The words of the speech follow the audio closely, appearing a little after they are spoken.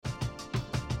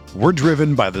We're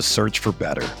driven by the search for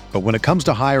better. But when it comes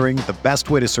to hiring, the best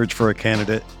way to search for a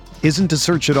candidate isn't to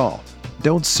search at all.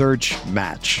 Don't search,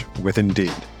 match with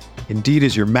Indeed. Indeed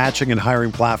is your matching and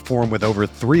hiring platform with over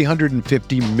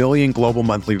 350 million global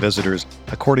monthly visitors,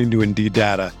 according to Indeed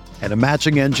data, and a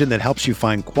matching engine that helps you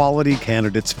find quality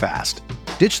candidates fast.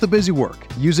 Ditch the busy work.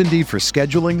 Use Indeed for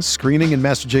scheduling, screening, and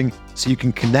messaging so you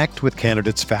can connect with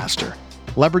candidates faster.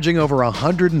 Leveraging over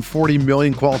 140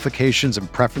 million qualifications and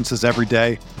preferences every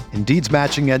day, Indeed's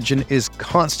matching engine is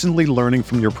constantly learning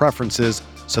from your preferences,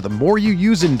 so the more you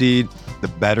use Indeed, the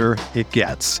better it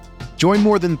gets. Join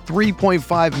more than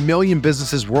 3.5 million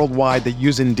businesses worldwide that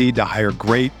use Indeed to hire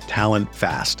great talent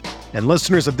fast. And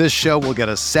listeners of this show will get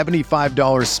a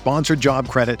 $75 sponsored job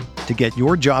credit to get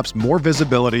your jobs more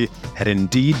visibility at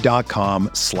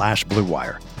Indeed.com/Blue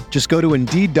Wire. Just go to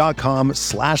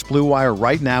Indeed.com/Blue Wire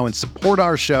right now and support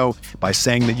our show by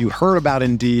saying that you heard about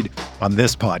Indeed on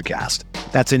this podcast.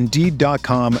 That's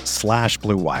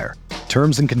Indeed.com/Blue Wire.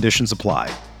 Terms and conditions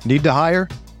apply. Need to hire?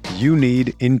 You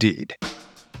need Indeed.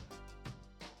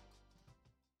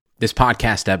 This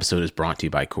podcast episode is brought to you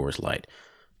by Coors Light.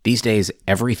 These days,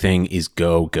 everything is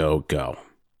go, go, go.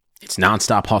 It's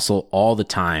nonstop hustle all the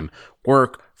time.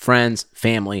 Work, friends,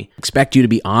 family, expect you to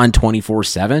be on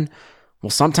 24/7. Well,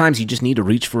 sometimes you just need to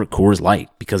reach for a Coors Light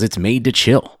because it's made to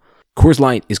chill. Coors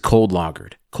Light is cold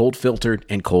lagered, cold filtered,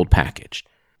 and cold packaged.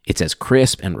 It's as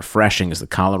crisp and refreshing as the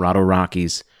Colorado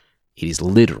Rockies. It is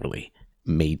literally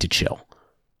made to chill.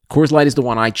 Coors Light is the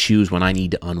one I choose when I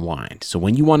need to unwind. So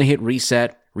when you want to hit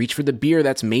reset, reach for the beer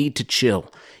that's made to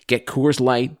chill. Get Coors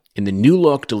Light in the new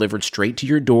look delivered straight to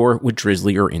your door with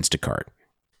Drizzly or Instacart.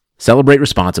 Celebrate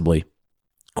responsibly.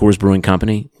 Coors Brewing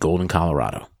Company, Golden,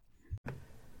 Colorado.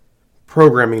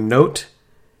 Programming note,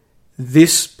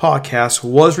 this podcast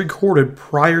was recorded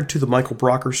prior to the Michael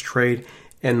Brockers trade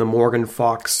and the Morgan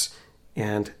Fox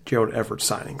and Gerald Everett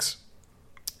signings.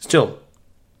 Still,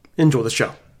 enjoy the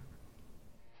show.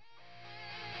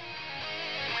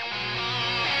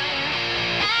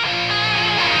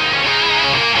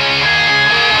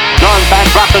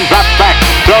 Drops and drops back,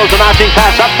 throws a mounting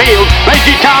pass upfield.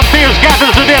 Lazy Tom Fears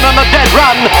gathers it in on a dead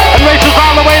run and races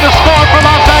all the way to score for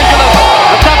Los Angeles.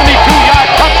 A 72-yard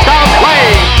touchdown play.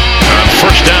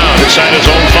 First down inside his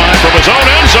own 5 from his own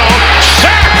end zone.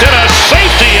 Sacked and a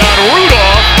safety on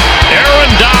Rudolph.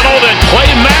 Aaron Donald and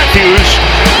Clay Matthews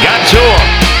got to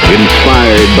him.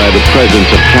 Inspired by the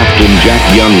presence of Captain Jack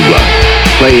Youngblood,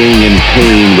 playing in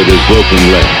pain with his broken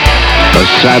leg. A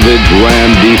savage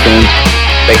Ram defense.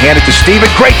 They hand it to Steven.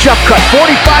 Great jump cut.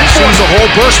 45. Sees a hole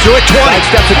burst through it. 20. Side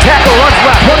steps a tackle. Runs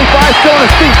left. 25. Still on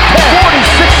his feet. 10.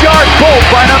 46-yard goal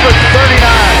by number 39.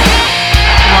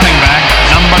 Running back,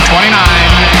 number 29,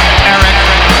 Eric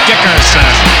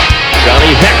Dickerson. Johnny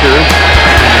Hecker,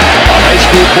 a high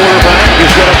school quarterback,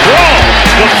 is going to throw.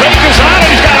 The fake is on, and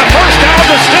he's got a first down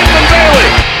to Stephen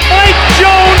Bailey. Mike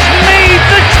Jones made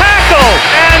the tackle,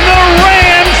 and the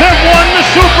Rams have won the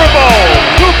Super Bowl.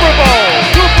 Super Bowl.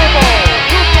 Super Bowl.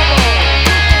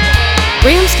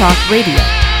 Rams Talk Radio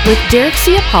with Derek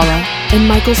Ciapala and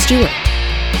Michael Stewart.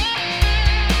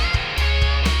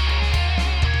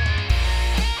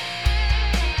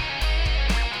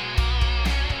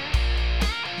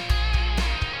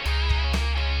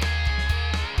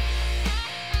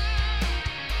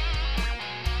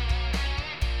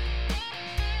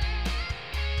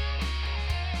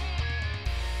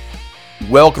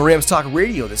 Welcome to Rams Talk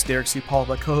Radio. This is Derek Ciapala,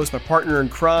 my co-host, my partner in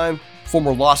crime,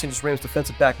 former Los Angeles Rams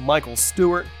defensive back Michael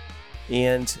Stewart.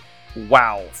 And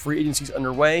wow, free agency's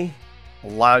underway. A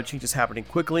lot of changes happening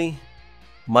quickly.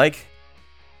 Mike,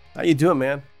 how you doing,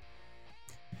 man?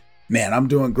 Man, I'm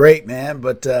doing great, man.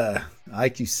 But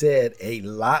like you said, a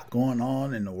lot going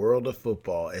on in the world of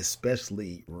football,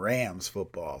 especially Rams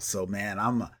football. So, man,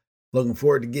 I'm looking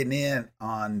forward to getting in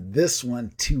on this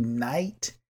one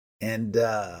tonight. And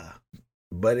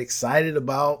but excited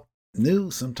about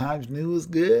new. Sometimes new is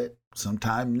good.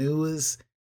 Sometimes new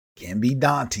can be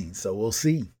daunting. So we'll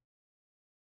see.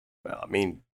 Well, I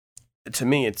mean, to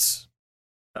me, it's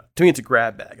a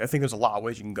grab bag. I think there's a lot of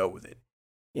ways you can go with it.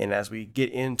 And as we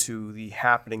get into the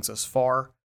happenings thus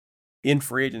far in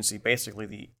free agency, basically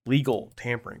the legal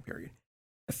tampering period,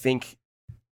 I think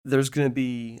there's going to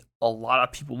be a lot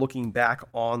of people looking back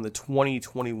on the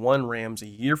 2021 Rams a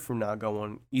year from now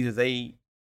going, either they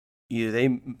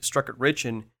struck it rich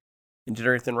and did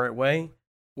everything the right way,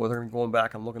 or they're going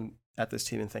back and looking at this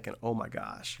team and thinking, oh my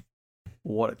gosh,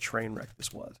 what a train wreck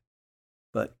this was.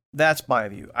 But that's my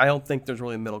view. I don't think there's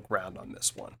really a middle ground on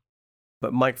this one.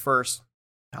 But Mike, first,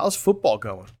 how's football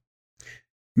going?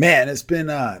 Man, it's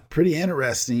been pretty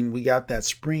interesting. We got that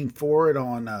spring forward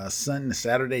on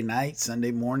Saturday night,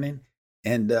 Sunday morning,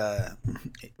 and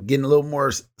getting a little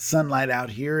more sunlight out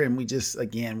here. And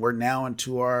we're now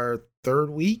into our third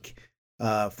week.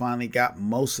 Finally got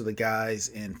most of the guys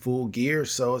in full gear,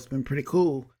 so it's been pretty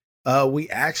cool. We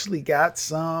actually got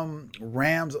some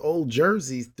Rams old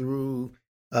jerseys through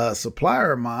a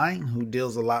supplier of mine who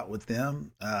deals a lot with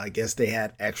them. I guess they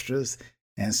had extras.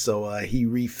 And so he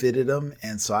refitted them,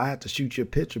 and so I have to shoot you a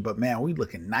picture. But, man, we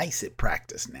looking nice at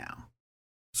practice now.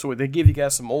 So they give you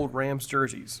guys some old Rams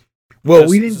jerseys? Well,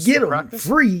 we didn't get them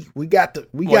free. We got to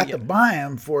buy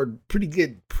them for a pretty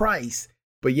good price.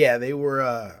 But, yeah, they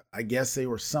were, I guess they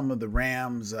were some of the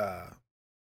Rams. I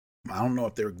don't know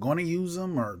if they were going to use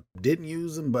them or didn't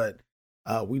use them, but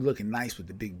we looking nice with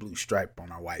the big blue stripe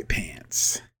on our white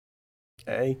pants.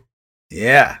 Okay.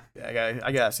 Yeah.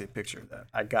 I gotta see a picture of that.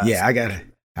 I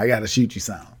gotta shoot you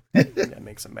some. That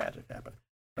makes some magic happen.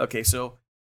 Okay, so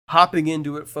hopping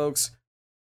into it, folks,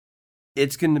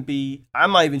 it's going to be,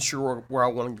 I'm not even sure where I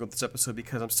want to go with this episode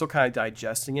because I'm still kind of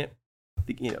digesting it.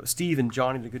 Steve and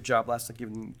Johnny did a good job last night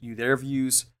giving you their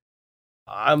views.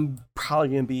 I'm probably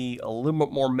going to be a little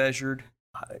bit more measured.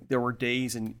 There were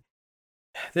days and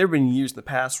there have been years in the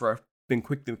past where I've been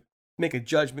quick to make a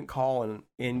judgment call,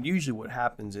 and usually what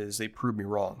happens is they prove me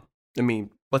wrong. I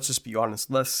mean, let's just be honest.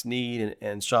 Les Snead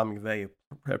and Sean McVay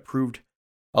have proved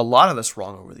a lot of us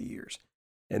wrong over the years,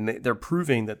 and they're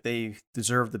proving that they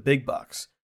deserve the big bucks.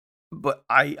 But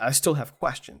I still have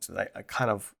questions, and I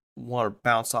kind of want to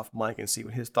bounce off Mike and see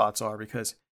what his thoughts are,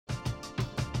 because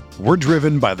we're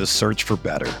driven by the search for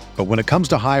better. But when it comes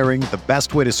to hiring, the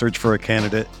best way to search for a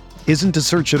candidate isn't to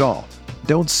search at all.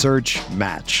 Don't search,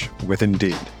 match with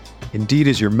Indeed. Indeed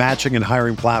is your matching and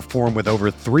hiring platform with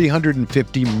over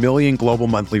 350 million global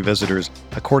monthly visitors,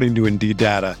 according to Indeed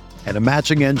data, and a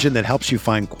matching engine that helps you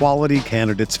find quality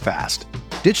candidates fast.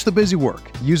 Ditch the busy work.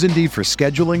 Use Indeed for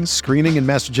scheduling, screening, and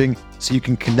messaging so you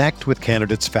can connect with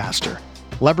candidates faster.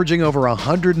 Leveraging over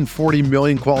 140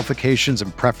 million qualifications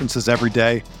and preferences every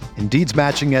day, Indeed's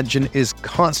matching engine is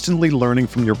constantly learning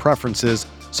from your preferences,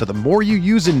 so the more you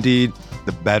use Indeed,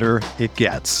 the better it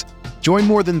gets. Join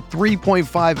more than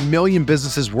 3.5 million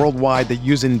businesses worldwide that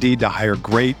use Indeed to hire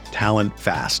great talent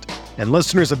fast. And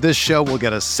listeners of this show will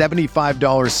get a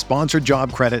 $75 sponsored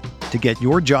job credit to get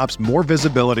your jobs more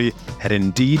visibility at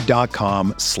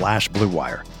Indeed.com/Blue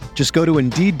Wire. Just go to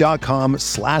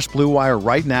Indeed.com/Blue Wire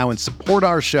right now and support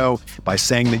our show by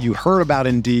saying that you heard about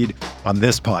Indeed on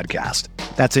this podcast.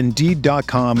 That's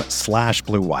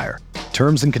Indeed.com/Blue Wire.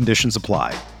 Terms and conditions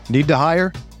apply. Need to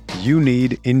hire? You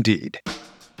need Indeed.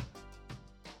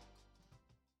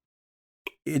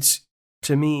 It's,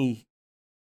 to me,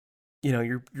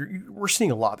 we're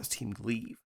seeing a lot of this team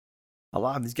leave. A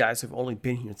lot of these guys have only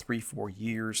been here 3-4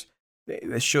 years.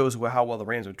 That shows how well the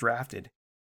Rams are drafted,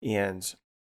 and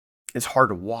it's hard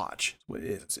to watch.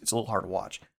 It's a little hard to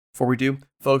watch. Before we do,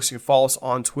 folks, you can follow us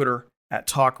on Twitter at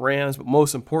Talk Rams, but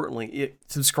most importantly,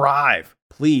 subscribe.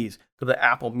 Please go to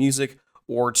Apple Music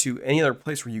or to any other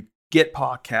place where you get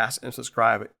podcasts and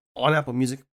subscribe. On Apple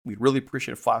Music, we'd really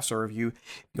appreciate a 5-star review.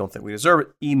 If you don't think we deserve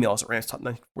it, email us at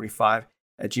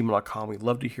ramstop1945@gmail.com. We'd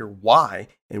love to hear why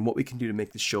and what we can do to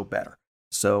make this show better.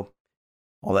 So,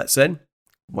 all that said,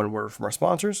 one word from our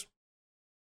sponsors.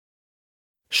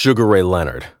 Sugar Ray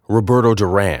Leonard, Roberto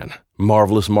Duran,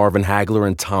 Marvelous Marvin Hagler,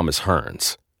 and Thomas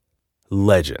Hearns.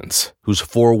 Legends, whose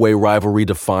four-way rivalry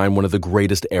defined one of the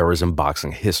greatest eras in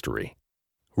boxing history.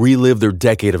 Relive their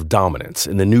decade of dominance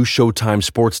in the new Showtime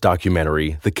sports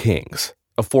documentary, The Kings,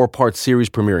 a 4-part series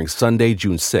premiering Sunday,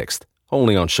 June 6th,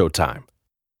 only on Showtime.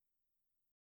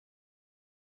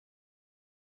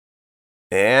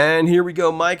 And here we go,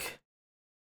 Mike.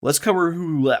 Let's cover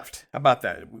who left. How about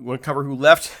that? We want to cover who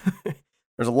left?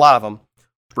 There's a lot of them.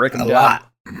 Break them down.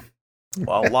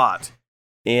 Well, a lot.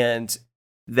 And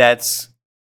that's,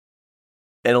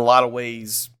 in a lot of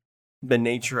ways, the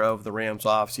nature of the Rams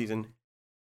offseason.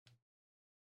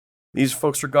 These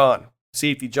folks are gone.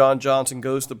 Safety John Johnson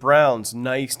goes to the Browns.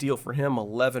 Nice deal for him,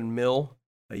 $11 million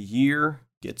a year.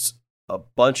 Gets a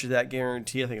bunch of that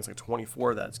guaranteed. I think it's like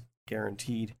 24 that's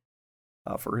guaranteed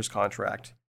for his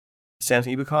contract.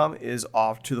 Samson Ebukam is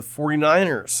off to the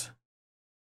 49ers.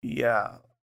 Yeah,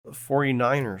 the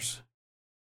 49ers.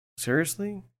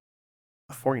 Seriously?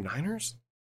 The 49ers?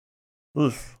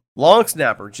 Oof. Long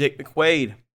snapper, Jake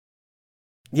McQuaid.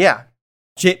 Yeah,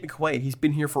 Jake McQuaid. He's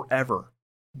been here forever.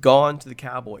 Gone to the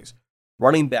Cowboys.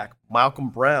 Running back, Malcolm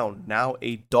Brown, now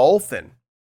a Dolphin.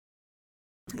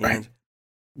 And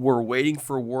we're waiting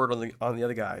for word on the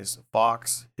other guys.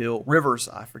 Fox, Hill, Rivers,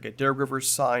 I forget. Derek Rivers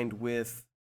signed with,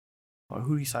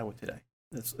 who did he sign with today?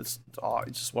 It's just off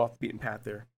the beaten path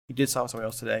there. He did sign somebody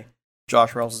else today.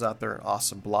 Josh Reynolds is out there,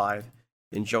 Austin Blythe,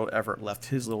 and Joe Everett left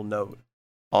his little note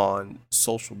on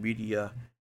social media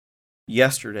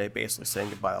yesterday, basically saying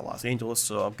goodbye to Los Angeles.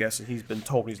 So I'm guessing he's been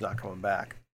told he's not coming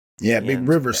back. Yeah, Big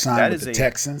River signed with the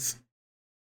Texans.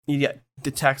 Yeah,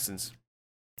 the Texans.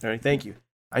 All right, thank you.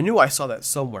 I knew I saw that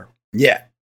somewhere. Yeah,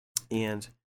 and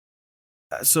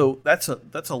so that's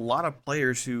a lot of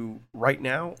players who right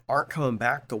now aren't coming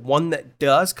back. The one that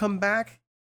does come back,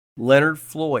 Leonard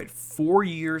Floyd, 4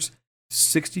 years,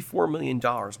 $64 million.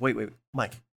 Wait,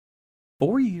 Mike,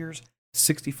 4 years,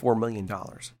 $64 million.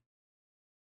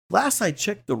 Last I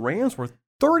checked, the Rams were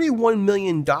 $31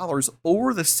 million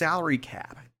over the salary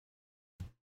cap.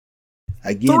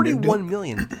 Again, $31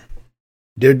 million.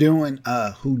 They're doing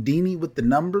Houdini with the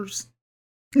numbers.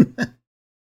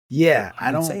 Yeah,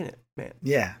 I don't saying it, man.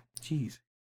 Yeah, jeez.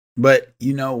 But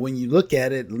when you look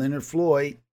at it, Leonard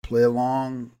Floyd play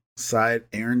alongside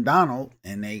Aaron Donald,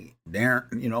 and they're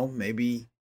maybe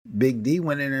Big D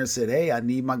went in there and said, "Hey, I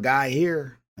need my guy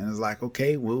here," and it's like,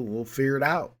 okay, we'll figure it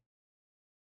out.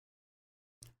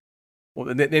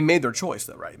 Well, they made their choice,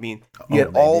 though, right? I mean, you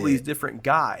had all these different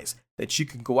guys that you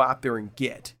could go out there and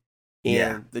get.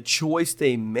 And the choice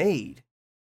they made,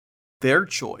 their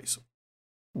choice,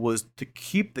 was to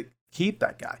keep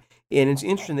that guy. And it's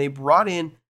interesting, they brought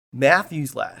in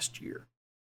Matthews last year.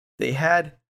 They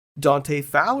had Dante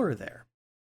Fowler there.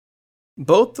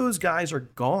 Both those guys are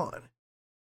gone.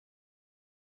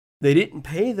 They didn't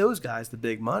pay those guys the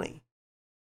big money,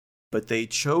 but they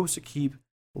chose to keep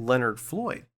Leonard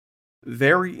Floyd.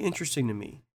 Very interesting to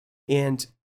me. And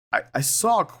I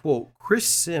saw a quote. Chris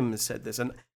Sims said this,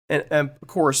 and of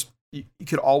course, you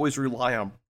could always rely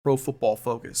on Pro Football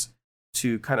Focus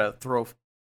to kind of throw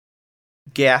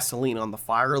gasoline on the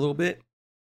fire a little bit.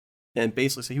 And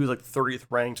basically, so he was like the 30th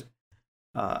ranked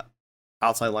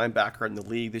outside linebacker in the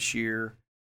league this year.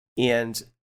 And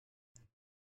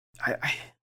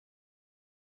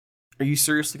are you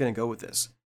seriously going to go with this?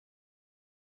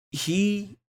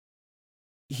 He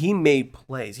made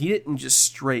plays. He didn't just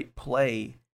straight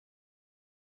play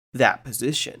that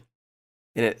position.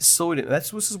 And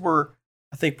this is where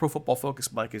I think Pro Football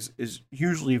Focus, Mike, is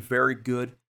usually very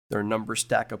good. Their numbers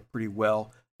stack up pretty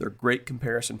well. They're great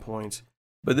comparison points.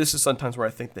 But this is sometimes where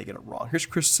I think they get it wrong. Here's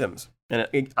Chris Sims. And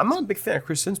I'm not a big fan of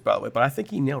Chris Sims, by the way, but I think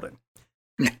he nailed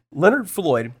it. Leonard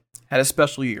Floyd had a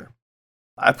special year.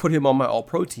 I put him on my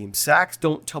All-Pro team. Sacks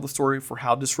don't tell the story for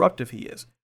how disruptive he is.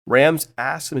 Rams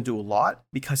asked him to do a lot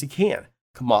because he can.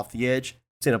 Come off the edge,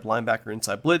 stand up linebacker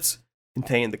inside blitz,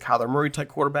 contain the Kyler Murray type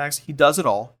quarterbacks. He does it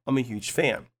all. I'm a huge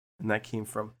fan. And that came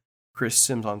from Chris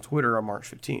Sims on Twitter on March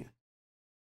 15th.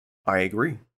 I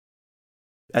agree.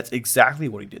 That's exactly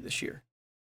what he did this year.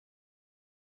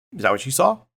 Is that what you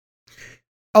saw?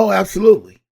 Oh,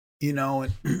 absolutely.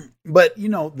 But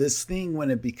this thing when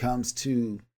it becomes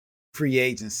to free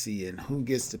agency and who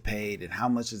gets to paid and how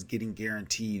much is getting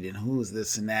guaranteed and who is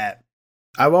this and that,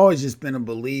 I've always just been a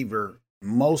believer.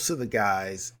 Most of the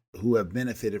guys who have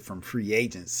benefited from free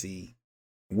agency,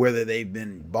 whether they've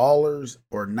been ballers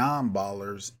or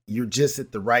non-ballers, you're just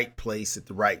at the right place at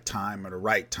the right time, or the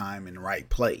right time in the right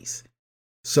place.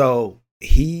 So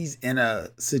he's in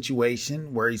a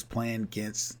situation where he's playing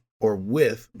against or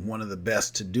with one of the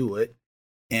best to do it.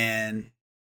 And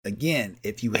again,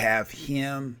 if you have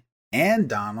him and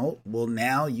Donald, well,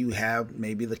 now you have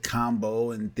maybe the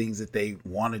combo and things that they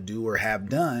want to do or have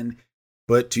done.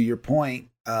 But to your point,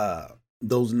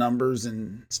 those numbers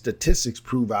and statistics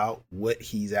prove out what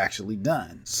he's actually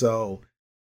done. So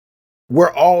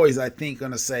we're always, I think,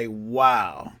 going to say,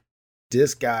 wow,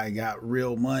 this guy got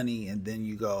real money. And then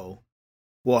you go,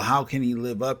 well, how can he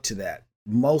live up to that?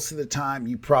 Most of the time,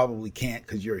 you probably can't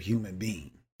because you're a human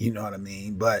being. You know what I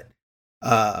mean? But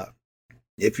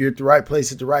if you're at the right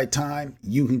place at the right time,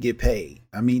 you can get paid.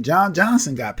 I mean, John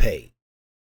Johnson got paid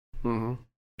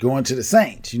going to the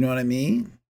Saints. You know what I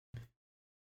mean?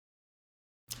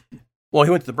 Well,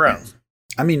 he went to the Browns.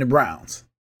 I mean, the Browns.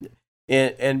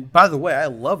 And by the way, I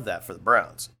love that for the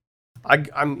Browns.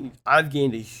 I've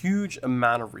gained a huge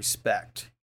amount of respect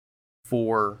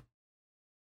for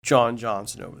John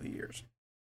Johnson over the years.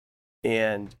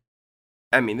 And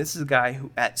I mean, this is a guy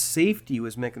who at safety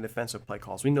was making defensive play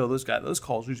calls. We know those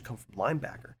calls usually come from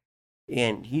linebacker.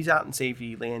 And he's out in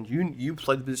safety land. You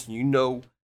play the position, you know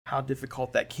how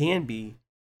difficult that can be.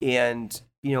 And,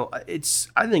 I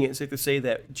think it's safe to say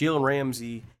that Jalen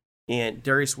Ramsey and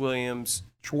Darius Williams,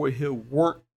 Troy Hill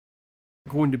weren't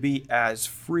going to be as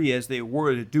free as they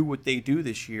were to do what they do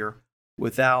this year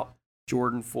without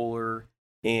Jordan Fuller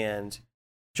and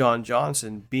John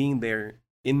Johnson being there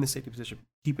in the safety position,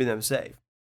 keeping them safe.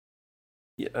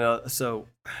 So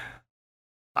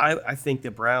I think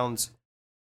the Browns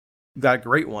got a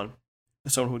great one,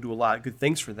 someone who would do a lot of good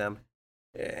things for them.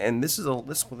 And this one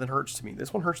that hurts to me.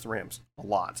 This one hurts the Rams a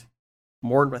lot,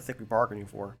 more than I think we're bargaining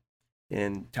for.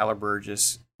 And Tyler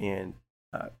Burgess and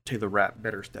Taylor Rapp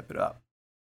better step it up.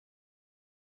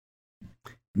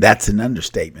 That's an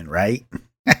understatement, right?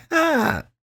 I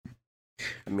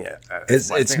mean,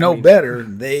 it's no better.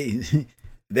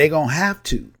 They gonna have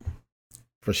to,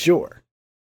 for sure.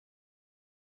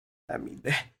 I mean,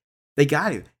 they got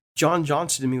to. John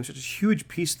Johnson to me was such a huge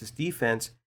piece of this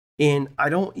defense, and I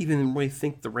don't even really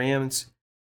think the Rams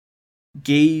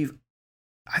gave.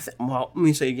 Well, let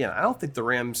me say again, I don't think the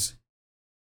Rams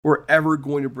were ever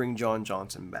going to bring John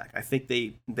Johnson back. I think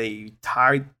they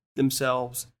tied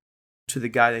themselves to the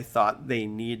guy they thought they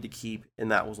needed to keep,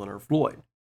 and that was Leonard Floyd.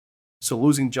 So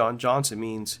losing John Johnson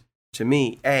means, to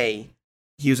me,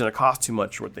 he was going to cost too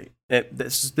much.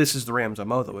 This is the Rams'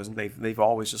 MO, though, isn't it? They've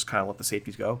always just kind of let the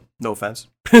safeties go. No offense.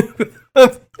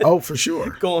 Oh, for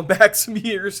sure. Going back some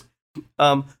years.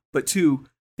 But two,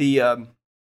 they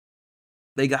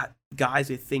got guys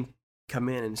they think come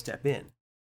in and step in.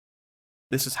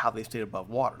 This is how they stayed above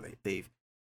water.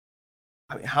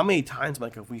 I mean, how many times,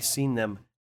 Mike, have we seen them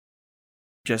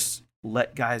just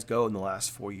let guys go in the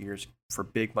last 4 years for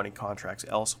big money contracts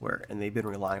elsewhere, and they've been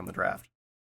relying on the draft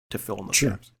to fill in those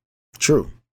gaps?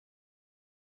 True.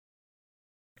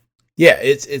 Yeah,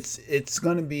 it's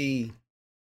going to be,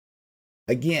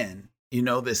 again,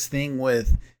 this thing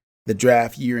with the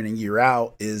draft year in and year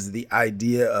out is the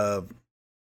idea of,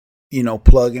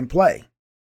 plug and play.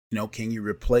 Can you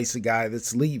replace a guy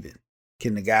that's leaving?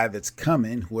 Can the guy that's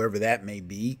coming, whoever that may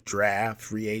be, draft,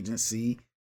 free agency,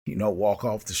 walk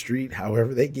off the street,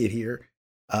 however they get here,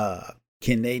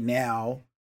 can they now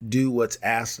do what's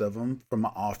asked of them from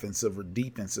an offensive or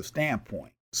defensive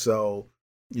standpoint? So,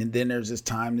 and then there's this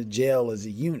time to gel as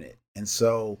a unit. And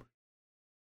so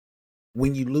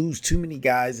when you lose too many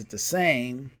guys on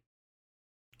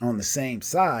the same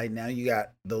side, now you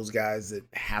got those guys that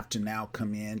have to now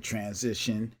come in,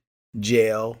 transition,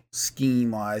 gel,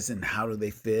 scheme-wise, and how do they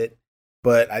fit.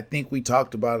 But I think we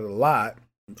talked about it a lot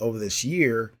over this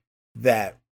year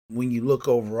that when you look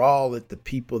overall at the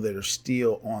people that are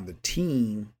still on the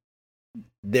team,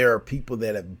 there are people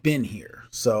that have been here.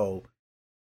 So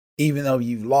even though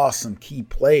you've lost some key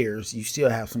players, you still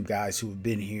have some guys who have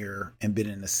been here and been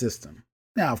in the system.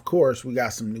 Now, of course, we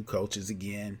got some new coaches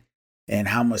again, and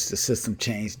how much the system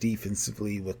changed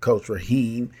defensively with Coach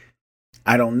Raheem,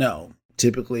 I don't know.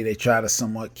 Typically, they try to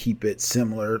somewhat keep it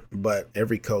similar, but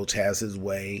every coach has his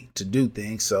way to do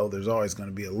things, so there's always going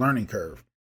to be a learning curve.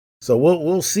 So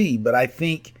we'll see, but I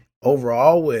think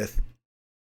overall with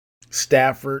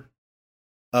Stafford,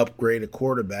 upgrade a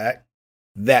quarterback,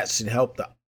 that should help the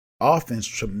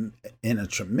offense in a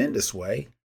tremendous way,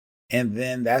 and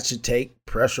then that should take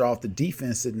pressure off the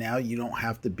defense that now you don't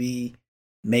have to be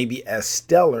maybe as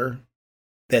stellar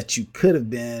that you could have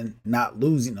been not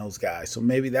losing those guys. So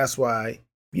maybe that's why,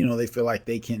 they feel like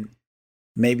they can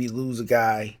maybe lose a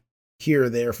guy here or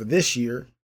there for this year,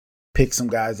 pick some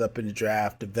guys up in the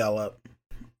draft, develop,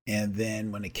 and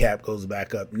then when the cap goes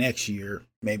back up next year,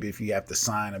 maybe if you have to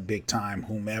sign a big time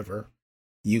whomever,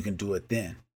 you can do it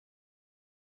then.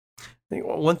 I think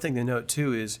one thing to note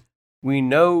too is we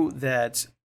know that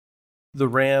the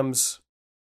Rams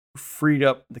freed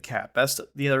up the cap. That's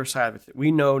the other side of it. We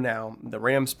know now, the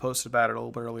Rams posted about it a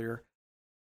little bit earlier.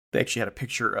 They actually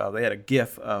had they had a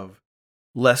GIF of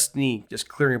Les Snead just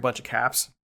clearing a bunch of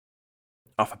caps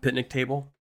off a picnic table.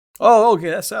 Oh, okay,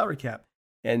 that's salary cap.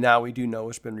 And now we do know,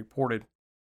 it's been reported,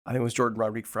 I think it was Jordan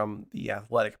Rodriguez from The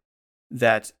Athletic,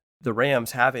 that the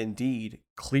Rams have indeed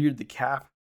cleared the cap,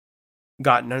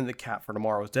 gotten under the cap for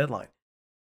tomorrow's deadline.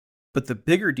 But the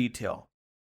bigger detail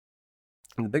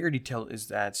is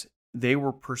that they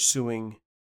were pursuing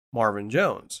Marvin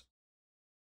Jones.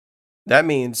 That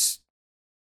means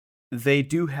they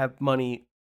do have money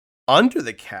under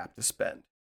the cap to spend.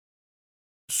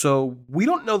 So we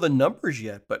don't know the numbers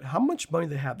yet, but how much money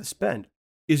they have to spend?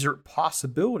 Is there a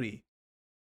possibility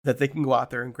that they can go out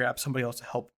there and grab somebody else to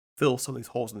help fill some of these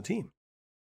holes in the team?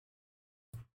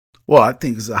 Well, I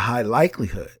think it's a high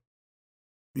likelihood.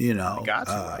 I got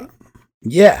you, right?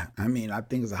 Yeah, I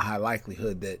think it's a high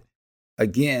likelihood that,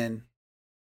 again,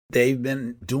 they've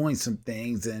been doing some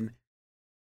things. And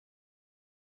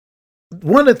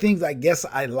one of the things I guess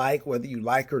I like, whether you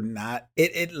like or not,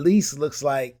 it at least looks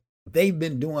like they've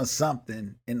been doing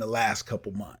something in the last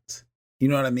couple months. You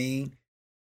know what I mean?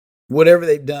 Whatever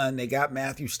they've done, they got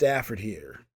Matthew Stafford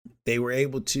here. They were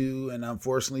able to, and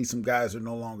unfortunately some guys are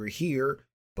no longer here,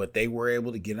 but they were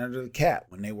able to get under the cap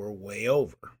when they were way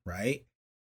over, right?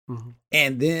 Mm-hmm.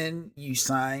 And then you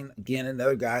sign, again,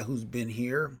 another guy who's been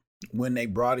here. When they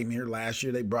brought him here last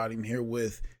year, they brought him here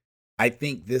with, I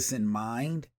think, this in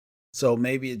mind. So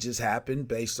maybe it just happened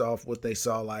based off what they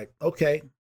saw, like, okay,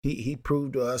 he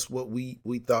proved to us what we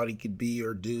thought he could be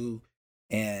or do.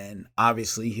 And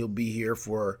obviously he'll be here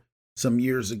for some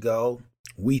years ago.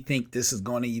 We think this is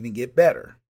going to even get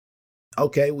better.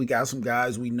 Okay, we got some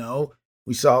guys we know.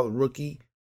 We saw the rookie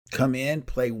come in,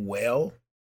 play well.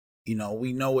 You know,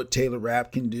 we know what Taylor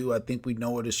Rapp can do. I think we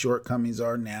know what his shortcomings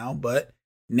are now, but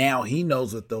now he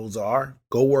knows what those are.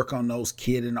 Go work on those,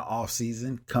 kid, in the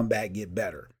offseason. Come back, get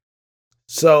better.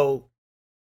 So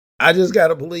I just got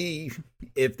to believe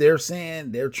if they're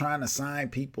saying they're trying to sign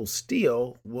people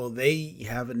still, well, they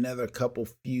have another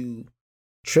few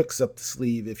tricks up the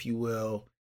sleeve, if you will.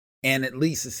 And at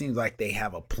least it seems like they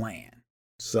have a plan.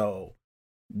 So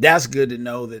that's good to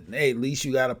know that, hey, at least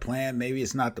you got a plan. Maybe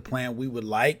it's not the plan we would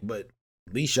like, but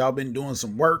at least y'all been doing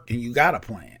some work and you got a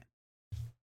plan.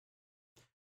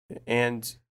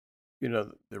 And, you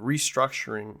know, the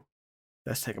restructuring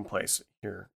that's taken place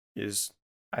here is,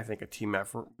 I think, a team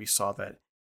effort. We saw that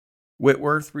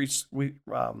Whitworth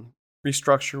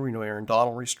restructure. We know Aaron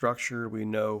Donald restructured. We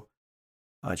know,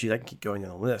 I can keep going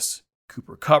down the list.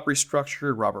 Cooper Kupp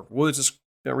restructured. Robert Woods is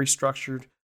restructured.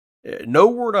 No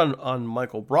word on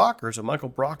Michael Brockers. And Michael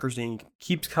Brockers' name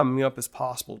keeps coming up as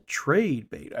possible trade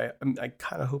bait. I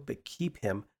kind of hope they keep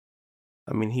him.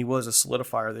 I mean, he was a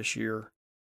solidifier this year.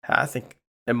 I think,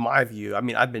 in my view, I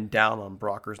mean, I've been down on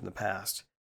Brockers in the past.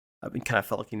 I've been kind of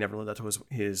felt like he never lived up to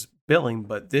his billing,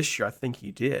 but this year I think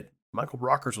he did. Michael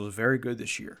Brockers was very good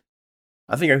this year.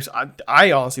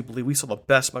 I honestly believe we saw the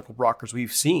best Michael Brockers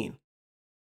we've seen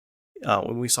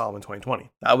when we saw him in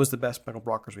 2020. That was the best Michael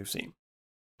Brockers we've seen.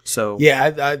 So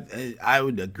yeah, I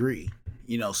would agree.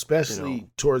 You know,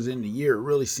 especially towards the end of the year, it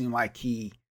really seemed like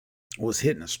he was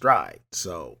hitting a stride.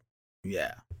 So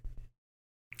yeah,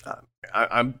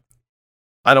 I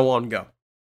don't want him to go.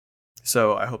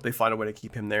 So I hope they find a way to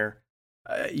keep him there.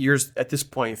 Years at this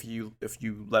point, if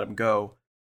you let him go,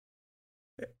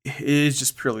 it is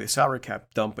just purely a salary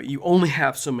cap dump. But you only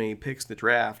have so many picks in the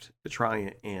draft to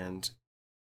try and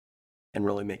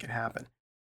really make it happen.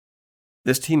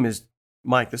 This team has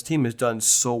done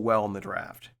so well in the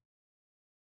draft.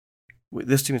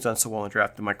 This team has done so well in the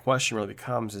draft. And my question really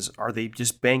becomes: is are they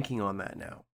just banking on that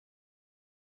now?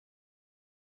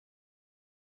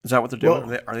 Is that what they're doing?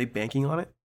 Well, are they banking on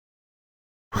it?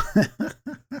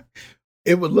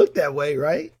 It would look that way,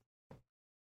 right?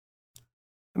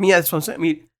 I mean, yeah, that's what I'm saying. I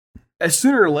mean, as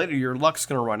sooner or later, your luck's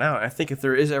going to run out. I think if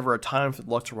there is ever a time for the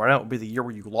luck to run out, it would be the year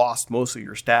where you lost most of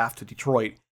your staff to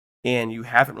Detroit, and you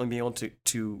haven't really been able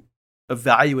to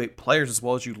evaluate players as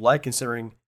well as you'd like,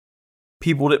 considering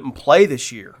people didn't play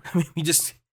this year. I mean, you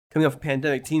just coming off a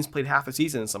pandemic, teams played half a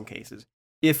season in some cases,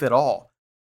 if at all.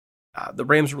 The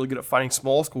Rams are really good at finding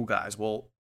small school guys. Well,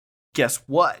 guess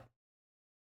what?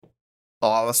 A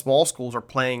lot of the small schools are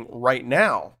playing right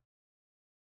now,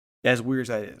 as weird as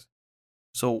that is.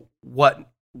 So what?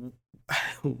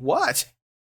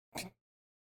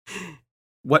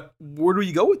 Where do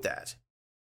you go with that?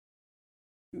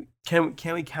 Can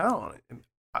we count on it?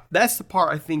 That's the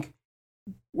part I think,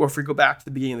 or if we go back to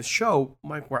the beginning of the show,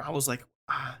 Mike, where I was like,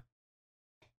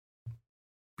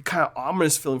 kind of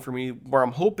ominous feeling for me, where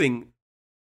I'm hoping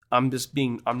I'm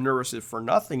nervous for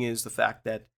nothing, is the fact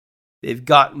that they've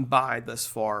gotten by thus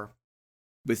far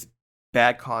with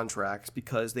bad contracts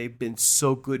because they've been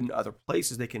so good in other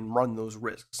places they can run those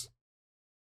risks.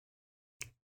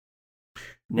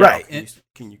 Now, right.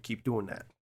 Can you keep doing that?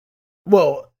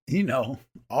 Well, you know,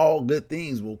 all good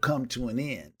things will come to an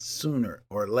end sooner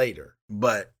or later.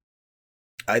 But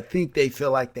I think they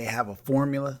feel like they have a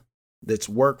formula that's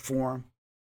worked for them,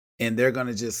 and they're going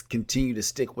to just continue to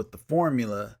stick with the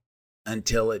formula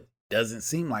until it doesn't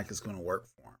seem like it's going to work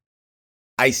for them.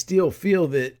 I still feel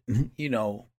that, you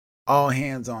know, all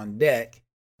hands on deck,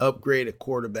 upgrade a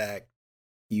quarterback.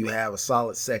 You have a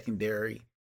solid secondary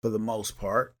for the most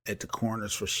part at the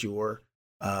corners for sure.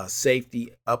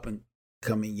 Safety, up and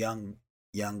coming young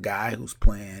guy who's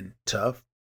playing tough,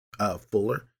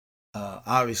 Fuller.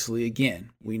 Obviously, again,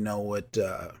 we know what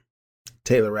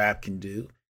Taylor Rapp can do.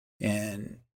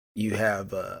 And you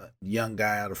have a young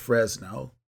guy out of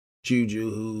Fresno, Juju,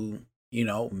 who, you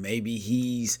know, maybe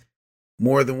he's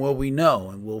more than what we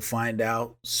know, and we'll find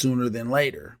out sooner than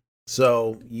later.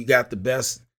 So you got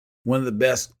one of the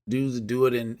best dudes to do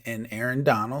it in Aaron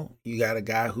Donald. You got a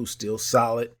guy who's still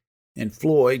solid in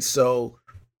Floyd. So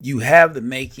you have the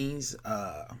makings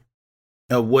of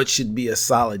what should be a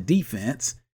solid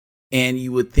defense. And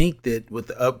you would think that with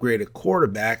the upgraded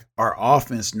quarterback, our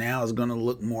offense now is going to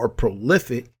look more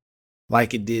prolific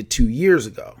like it did 2 years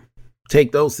ago.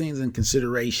 Take those things in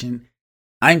consideration.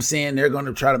 I'm saying they're going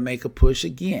to try to make a push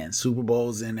again. Super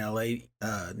Bowl's in LA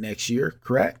next year,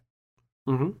 correct?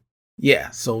 Mm-hmm.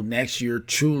 Yeah, so next year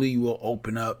truly will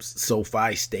open up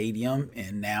SoFi Stadium,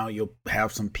 and now you'll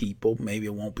have some people. Maybe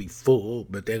it won't be full,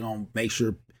 but they're going to make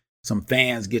sure some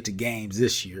fans get to games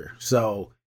this year.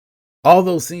 So all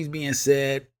those things being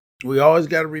said, we always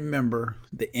got to remember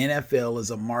the NFL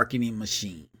is a marketing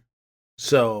machine.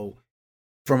 So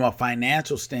from a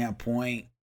financial standpoint,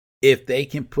 if they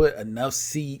can put enough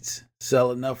seats,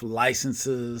 sell enough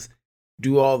licenses,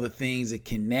 do all the things, it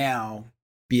can now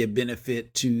be a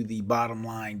benefit to the bottom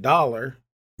line dollar,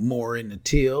 more in the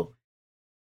till.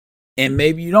 And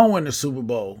maybe you don't win the Super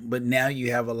Bowl, but now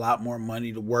you have a lot more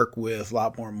money to work with, a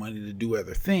lot more money to do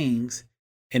other things.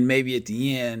 And maybe at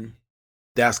the end,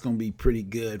 that's going to be pretty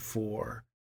good for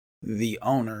the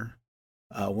owner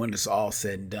when it's all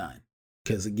said and done.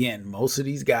 Because again, most of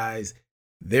these guys,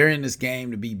 they're in this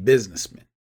game to be businessmen.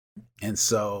 And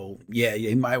so, yeah,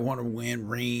 you might want to win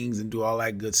rings and do all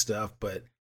that good stuff. But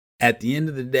at the end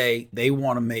of the day, they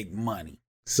want to make money.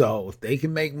 So if they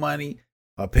can make money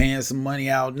or paying some money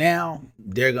out now,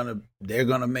 they're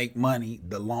gonna make money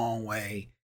the long way.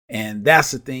 And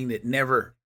that's the thing that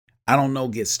never, I don't know,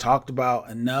 gets talked about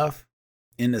enough,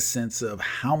 in the sense of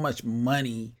how much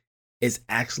money is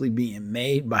actually being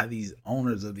made by these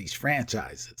owners of these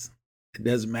franchises. It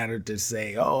doesn't matter to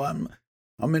say, "Oh,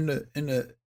 I'm in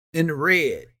the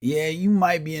red." Yeah, you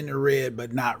might be in the red,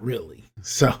 but not really.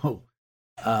 So,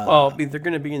 well, they're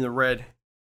going to be in the red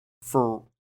for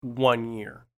 1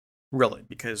 year, really,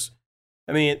 because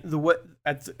I mean,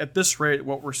 at this rate,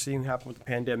 what we're seeing happen with the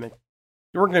pandemic,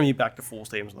 we're going to be back to full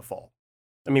stadiums in the fall.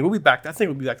 I mean, we'll be back. I think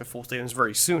we'll be back to full stadiums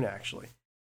very soon. Actually,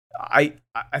 I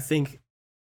think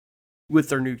with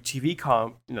their new TV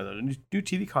the new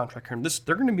TV contract here,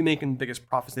 they're going to be making the biggest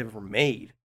profits they've ever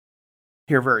made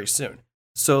here very soon.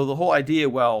 So the whole idea,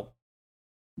 well,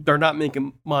 they're not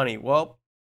making money. Well,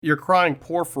 you're crying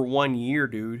poor for 1 year,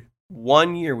 dude.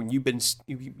 1 year when you've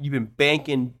been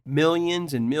banking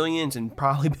millions and millions and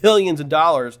probably billions of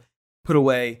dollars put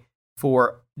away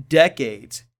for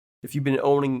decades. If you've been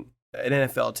owning an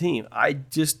NFL team, I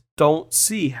just don't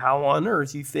see how on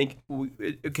earth you think,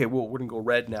 okay, well, we're going to go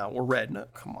red now. We're red. No,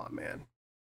 come on, man.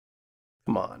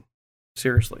 Come on.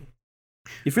 Seriously.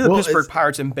 If you're the Pittsburgh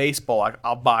Pirates in baseball,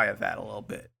 I'll buy that a little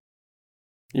bit.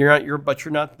 But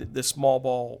you're not the small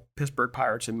ball Pittsburgh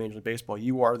Pirates in Major League Baseball.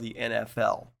 You are the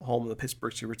NFL, home of the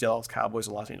Pittsburgh Steelers, Dallas Cowboys,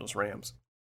 and Los Angeles Rams.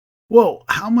 Well,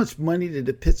 how much money did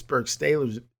the Pittsburgh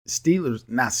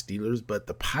but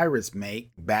the Pirates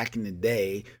make back in the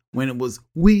day when it was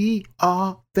 "We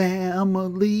Are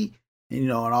Family"? And,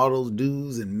 and all those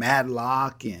dudes and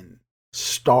Madlock and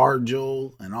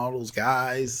Stargell and all those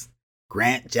guys,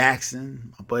 Grant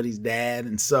Jackson, my buddy's dad.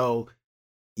 And so,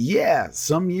 yeah,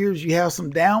 some years you have some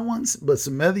down ones, but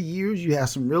some other years you have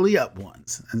some really up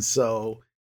ones. And so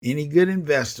any good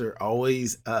investor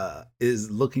always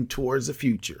is looking towards the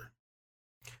future.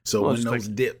 So when those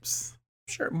dips.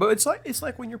 Sure, but it's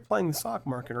like when you're playing the stock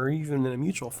market or even in a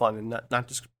mutual fund and not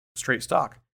just straight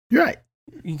stock. You're right.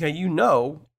 Okay, I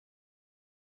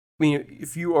mean,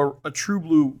 if you are a true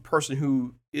blue person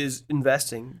who is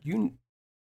investing,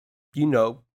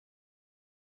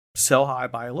 sell high,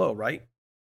 buy low, right?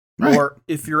 Right. Or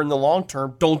if you're in the long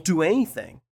term, don't do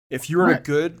anything. If you're in a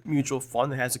good mutual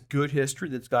fund that has a good history,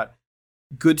 that's got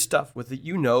good stuff with it,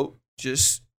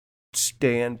 just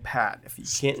stand pat. If you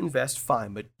can't invest,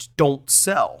 fine, but don't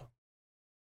sell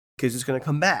because it's going to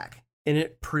come back. And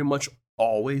it pretty much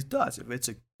always does. If it's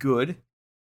a good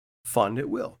fund, it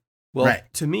will. Well,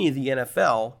 to me, the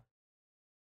NFL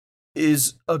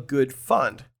is a good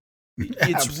fund.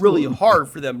 It's really hard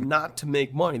for them not to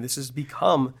make money. This has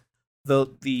become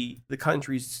the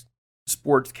country's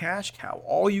sports cash cow.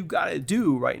 All you got to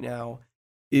do right now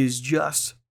is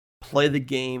just play the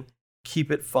game,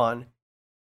 keep it fun,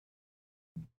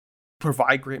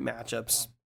 provide great matchups.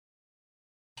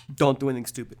 Don't do anything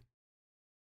stupid.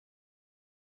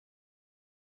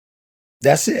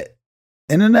 That's it.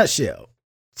 In a nutshell.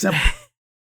 Simple.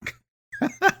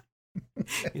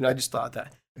 I just thought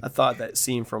that. I thought that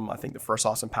scene from, I think, the first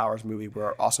Austin Powers movie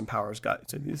where Austin Powers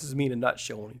said, "This is me in a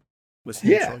nutshell," when he was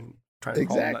trying to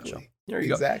call it a nutshell. There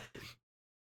you go.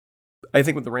 I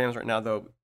think with the Rams right now, though,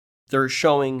 they're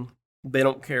showing they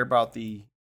don't care about the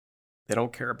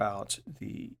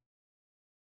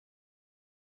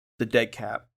dead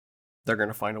cap. They're going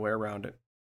to find a way around it.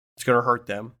 It's going to hurt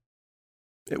them.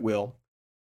 It will.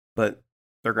 But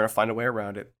they're going to find a way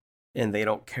around it. And they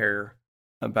don't care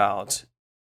about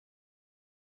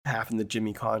having the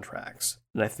Jimmy contracts.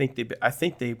 And I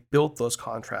think they built those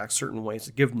contracts certain ways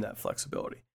to give them that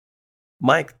flexibility.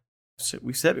 Mike,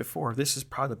 we said before, this is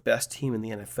probably the best team in the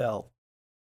NFL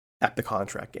at the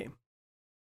contract game.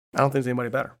 I don't think there's anybody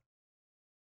better.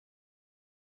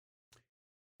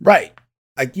 Right.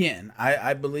 Again,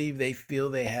 I believe they feel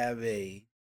they have a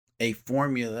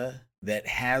formula that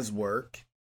has worked,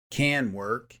 can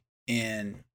work,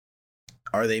 and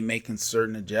are they making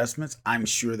certain adjustments? I'm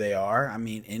sure they are. I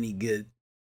mean, any good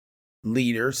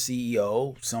leader,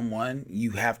 CEO, someone,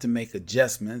 you have to make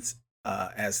adjustments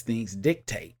as things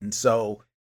dictate. And so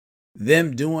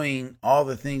them doing all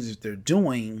the things that they're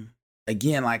doing,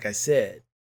 again, like I said,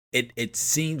 it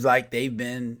seems like they've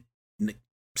been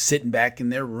sitting back in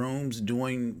their rooms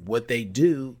doing what they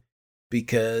do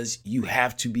because you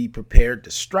have to be prepared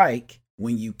to strike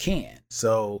when you can.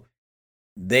 So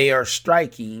they are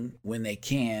striking when they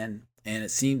can, and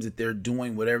it seems that they're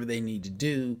doing whatever they need to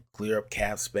do, clear up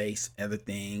cap space, other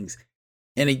things.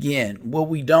 And again, what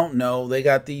we don't know, they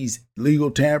got these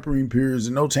legal tampering periods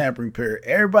and no tampering period.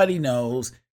 Everybody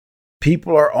knows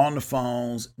people are on the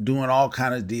phones doing all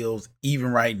kind of deals,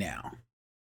 even right now.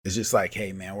 It's just like,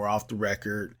 hey, man, we're off the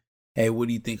record. Hey, what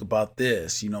do you think about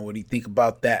this? What do you think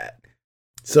about that?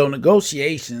 So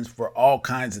negotiations for all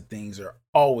kinds of things are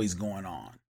always going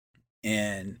on.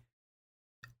 And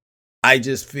I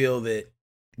just feel that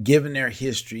given their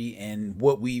history and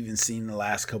what we even seen the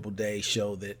last couple of days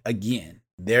show that, again,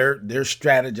 they're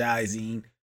strategizing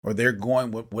or they're going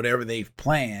with whatever they've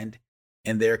planned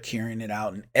and they're carrying it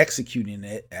out and executing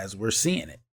it as we're seeing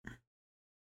it.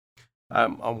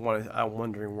 I'm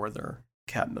wondering where their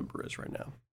cap number is right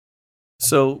now.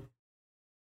 So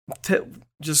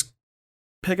just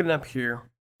picking it up here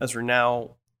as we're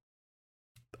now,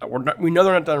 we know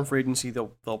they're not done for agency.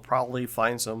 They'll probably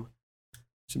find some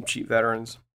cheap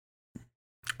veterans.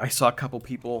 I saw a couple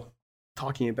people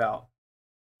talking about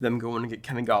them going to get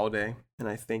Kenny Golladay, and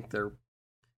I think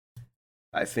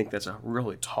that's a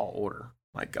really tall order.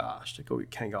 My gosh, to go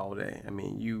get Kenny Golladay. I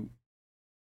mean, you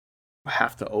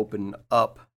have to open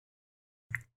up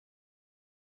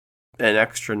an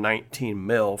extra $19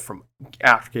 million from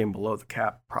after getting below the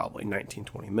cap, probably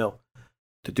 $19-20 million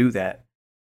to do that.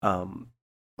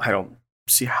 I don't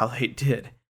see how they did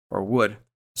or would.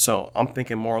 So I'm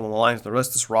thinking more along the lines, the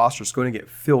rest of this roster is going to get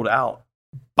filled out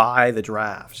by the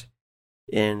draft.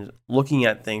 And looking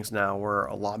at things now where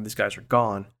a lot of these guys are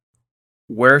gone,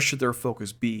 where should their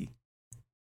focus be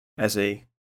as they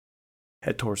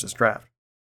head towards this draft?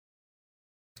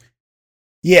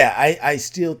 Yeah, I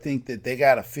still think that they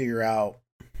got to figure out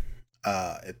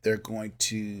if they're going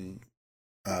to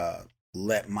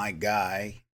let my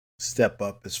guy step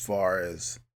up as far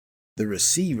as the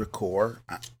receiver core.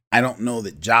 I don't know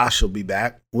that Josh will be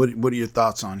back. What are your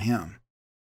thoughts on him?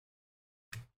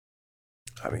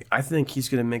 I mean, I think he's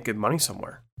going to make good money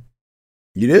somewhere.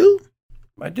 You do?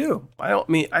 I do.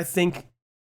 I think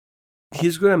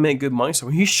he's going to make good money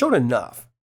somewhere. He's shown enough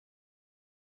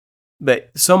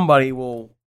that somebody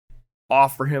will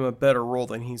offer him a better role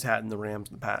than he's had in the Rams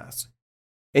in the past.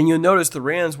 And you'll notice the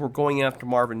Rams were going after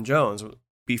Marvin Jones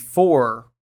before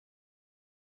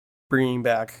bringing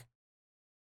back.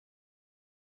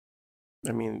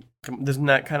 I mean, doesn't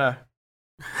that kind of...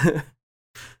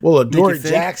 Well, Adoree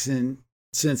Jackson,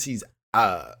 since he's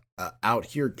out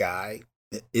here guy,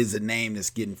 is a name that's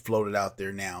getting floated out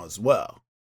there now as well.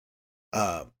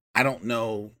 I don't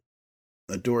know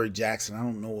Adoree Jackson.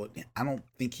 I don't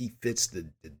think he fits the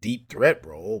deep threat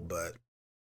role, but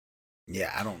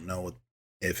yeah, I don't know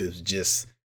if it's just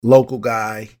local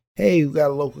guy. Hey, we got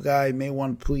a local guy, may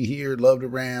want to play here, love the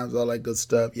Rams, all that good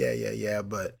stuff. Yeah.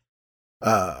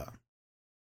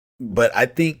 But I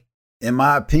think, in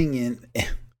my opinion,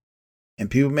 and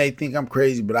people may think I'm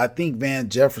crazy, but I think Van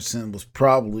Jefferson was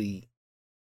probably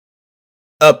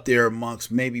up there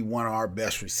amongst maybe one of our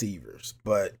best receivers.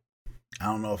 But I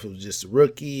don't know if it was just a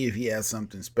rookie, if he had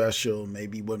something special.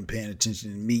 Maybe he wasn't paying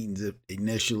attention to meetings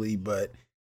initially, but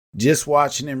just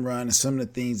watching him run and some of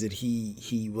the things that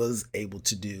he was able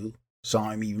to do, saw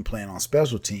him even playing on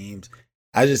special teams.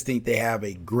 I just think they have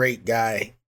a great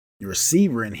guy,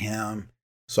 receiver in him.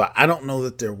 So I don't know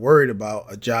that they're worried about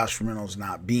a Josh Reynolds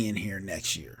not being here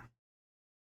next year.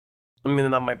 I mean,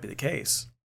 that might be the case.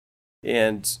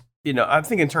 And, I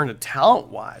think in terms of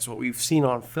talent-wise, what we've seen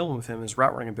on film with him, his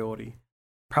route running ability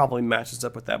probably matches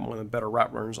up with that, one of the better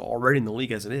route runners already in the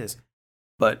league as it is.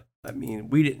 But, I mean,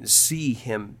 we didn't see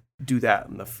him do that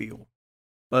in the field,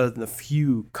 other than a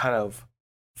few kind of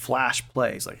flash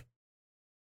plays. Like,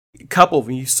 a couple of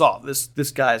them you saw,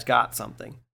 this guy's got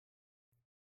something.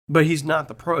 But he's not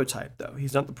the prototype, though.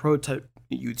 He's not the prototype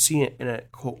you'd see in a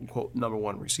quote-unquote number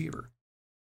one receiver.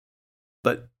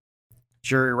 But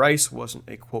Jerry Rice wasn't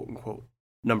a quote-unquote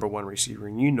number one receiver,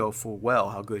 and you know full well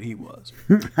how good he was.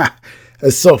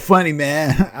 It's so funny,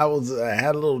 man. I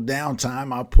had a little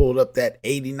downtime. I pulled up that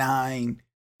 89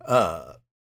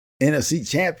 NFC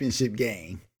Championship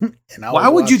game. And Why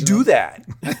would you do that?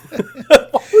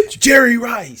 Jerry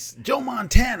Rice, Joe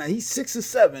Montana, he's 6 or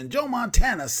 7. Joe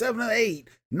Montana, 7 or 8,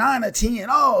 9 or 10.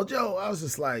 Oh, Joe, I was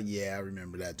just like, yeah, I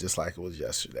remember that just like it was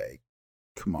yesterday.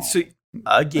 Come on. So,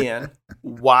 again,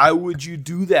 why would you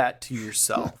do that to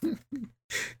yourself?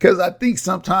 Because I think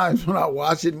sometimes when I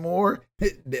watch it more,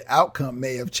 the outcome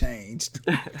may have changed.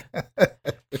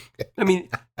 I mean,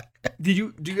 do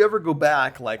you ever go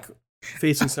back, like,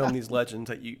 facing some of these legends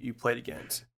that you played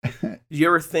against? Do you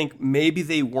ever think maybe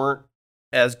they weren't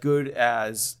as good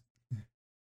as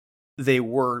they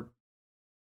were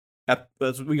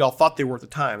as we all thought they were at the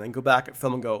time, and go back at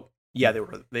film and go, yeah,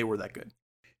 they were that good?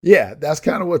 Yeah, that's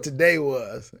kind of what today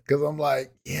was. Because I'm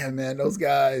like, yeah, man, those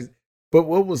guys. But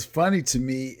what was funny to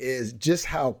me is just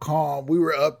how calm. We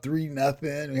were up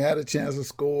 3-0. We had a chance to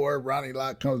score. Ronnie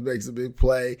Lott comes, makes a big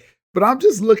play. But I'm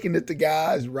just looking at the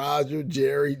guys, Roger,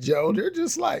 Jerry, Joe. They're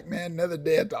just like, man, another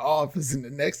day at the office. And the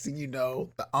next thing you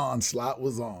know, the onslaught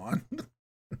was on.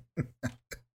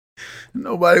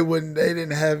 They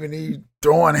didn't have any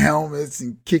throwing helmets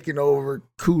and kicking over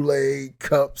Kool-Aid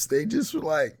cups. They just were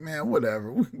like, man,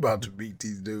 whatever. We're about to beat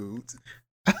these dudes.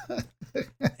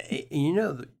 Hey,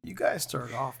 you guys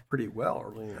started off pretty well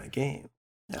early in that game.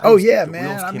 Yeah,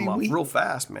 man. Wheels came off real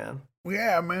fast, man.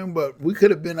 Yeah, man, but we could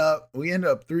have been up. We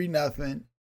ended up 3-0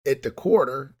 at the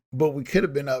quarter, but we could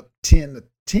have been up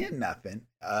 10-0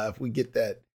 if we get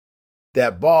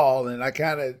that ball. And I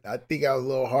think I was a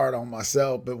little hard on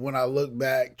myself, but when I look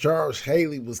back, Charles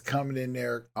Haley was coming in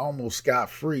there almost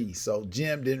scot-free, so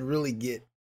Jim didn't really get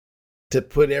to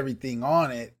put everything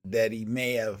on it that he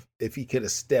may have if he could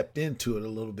have stepped into it a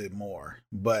little bit more.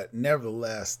 But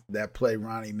nevertheless, that play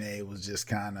Ronnie made was just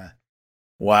kind of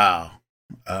wow.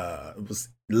 It was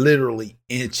literally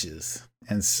inches.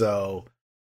 And so,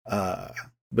 but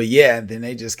yeah, then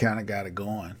they just kind of got it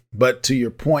going. But to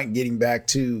your point, getting back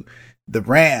to the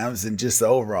Rams and just the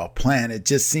overall plan, it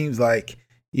just seems like,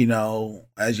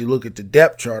 as you look at the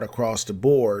depth chart across the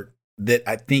board, that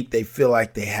I think they feel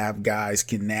like they have guys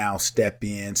can now step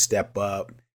in, step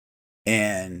up,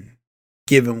 and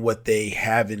given what they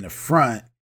have in the front,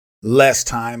 less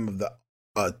time of the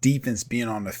defense being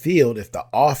on the field. If the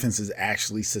offense is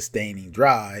actually sustaining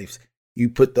drives, you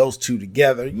put those two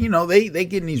together, they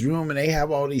get in these rooms and they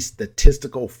have all these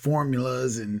statistical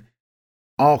formulas and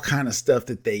all kind of stuff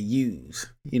that they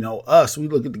use. Us, we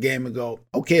look at the game and go,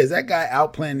 okay, is that guy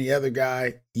outplaying the other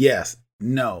guy? Yes.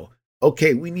 No.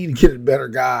 Okay, we need to get a better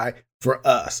guy for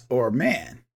us. Or,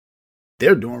 man,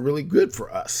 they're doing really good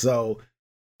for us. So,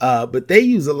 but they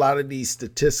use a lot of these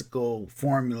statistical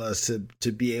formulas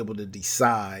to be able to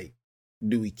decide,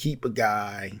 do we keep a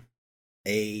guy,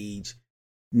 age,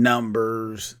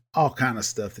 numbers, all kind of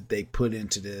stuff that they put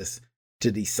into this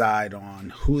to decide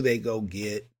on who they go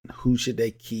get, who should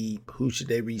they keep, who should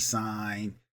they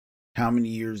re-sign, how many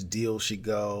years deals should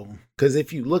go. Because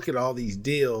if you look at all these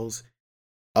deals,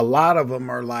 a lot of them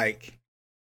are like,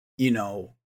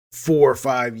 4 or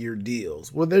 5 year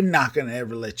deals. Well, they're not going to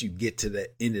ever let you get to the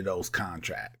end of those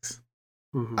contracts.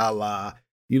 Mm-hmm. A la,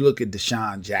 you look at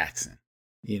Deshaun Jackson,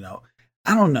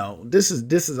 I don't know. This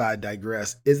is, I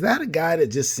digress. Is that a guy that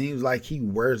just seems like he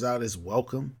wears out his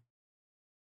welcome?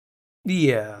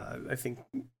 Yeah, I think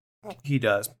he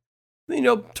does.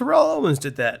 Terrell Owens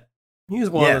did that. He was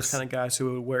one of those kind of guys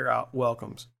who would wear out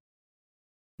welcomes.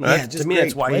 Yeah, to me,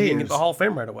 that's why he didn't get the Hall of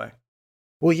Fame right away.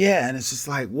 Well, yeah, and it's just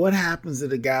like, what happens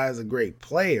if a guy is a great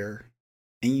player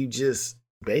and you just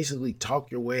basically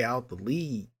talk your way out the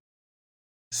league?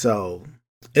 So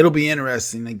it'll be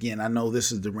interesting. Again, I know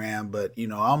this is the Ram, but, I'm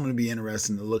going to be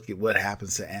interested to look at what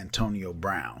happens to Antonio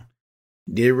Brown.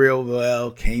 Did real well,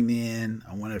 came in.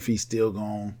 I wonder if he's still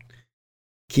going to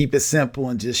keep it simple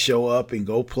and just show up and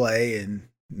go play and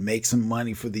make some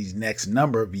money for these next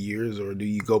number of years, or do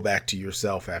you go back to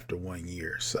yourself after 1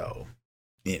 year? So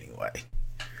anyway.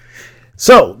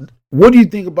 So what do you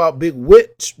think about Big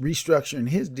Whit restructuring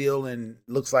his deal, and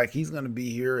looks like he's going to be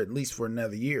here at least for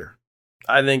another year?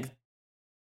 I think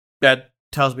that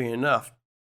tells me enough.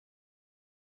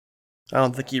 I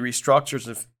don't think he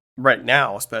restructures right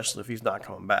now, especially if he's not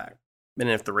coming back. And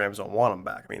if the Rams don't want him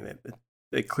back. I mean,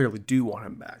 they clearly do want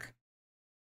him back.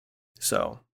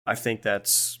 So I think that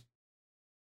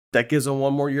gives them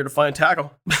 1 more year to find a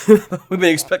tackle. We've been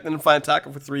expecting to find a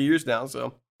tackle for 3 years now,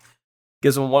 so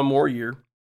gives them 1 more year.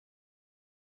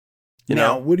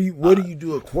 Now, what do you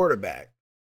do at quarterback?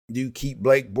 Do you keep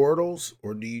Blake Bortles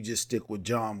or do you just stick with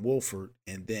John Wolford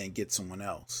and then get someone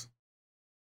else?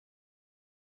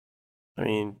 I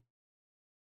mean,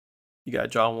 you got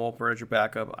John Wolford as your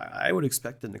backup. I would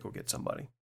expect them to go get somebody.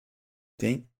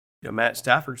 Think? Matt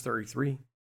Stafford's 33.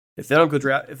 If they don't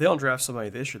draft somebody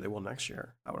this year, they will next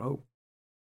year. I would hope.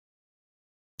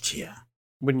 Yeah.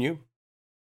 Wouldn't you?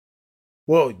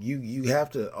 Well, you have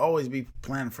to always be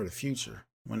planning for the future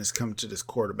when it's coming to this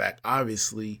quarterback.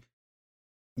 Obviously,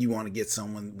 you want to get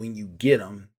someone, when you get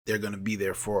them, they're going to be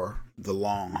there for the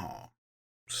long haul.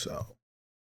 So.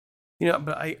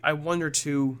 But I wonder,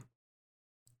 too,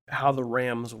 how the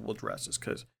Rams will address this.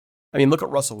 Because, look at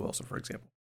Russell Wilson, for example.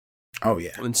 Oh,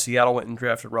 yeah. When Seattle went and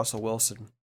drafted Russell Wilson,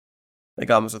 they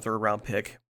got him as a third-round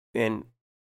pick. And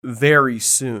very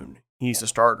soon, he's a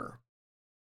starter.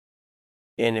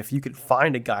 And if you could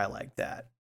find a guy like that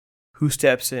who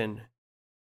steps in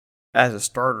as a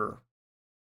starter,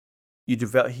 you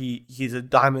develop. He's a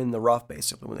diamond in the rough,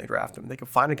 basically, when they draft him. They can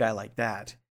find a guy like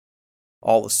that.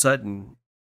 All of a sudden,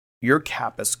 your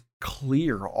cap is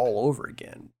clear all over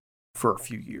again for a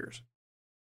few years.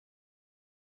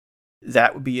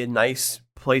 That would be a nice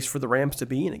place for the Rams to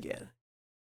be in again.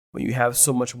 When you have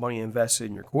so much money invested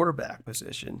in your quarterback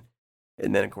position,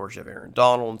 and then, of course, you have Aaron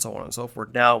Donald and so on and so forth.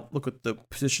 Now, look at the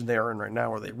position they are in right now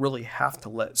where they really have to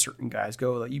let certain guys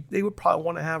go that they would probably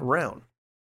want to have around.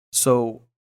 So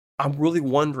I'm really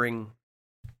wondering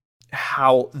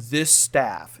how this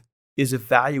staff is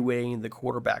evaluating the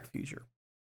quarterback future.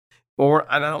 And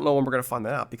I don't know when we're going to find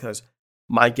that out, because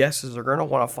my guess is they're going to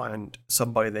want to find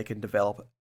somebody they can develop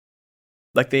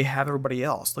like they have everybody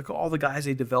else. Look at all the guys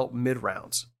they developed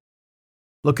mid-rounds.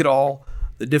 Look at all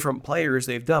the different players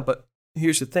they've done. But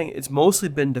here's the thing. It's mostly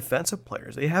been defensive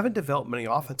players. They haven't developed many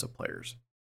offensive players.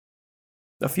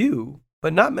 A few,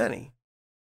 but not many.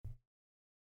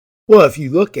 Well, if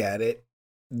you look at it,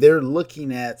 they're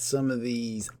looking at some of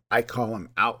these, I call them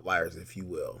outliers, if you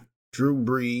will. Drew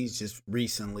Brees just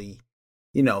recently,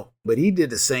 but he did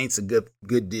the Saints a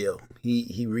good deal.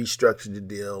 He restructured the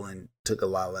deal and took a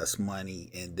lot less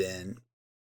money and then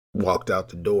walked out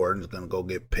the door and is going to go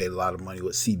get paid a lot of money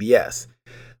with CBS.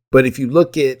 But if you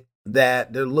look at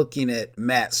that, they're looking at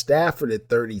Matt Stafford at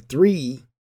 33.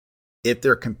 If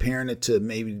they're comparing it to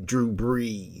maybe Drew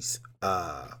Brees,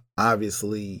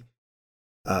 obviously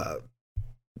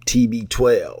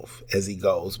TB12 as he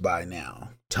goes by now,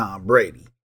 Tom Brady.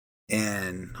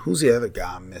 And who's the other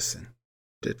guy I'm missing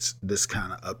that's this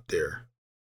kind of up there?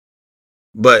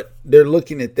 But they're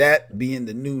looking at that being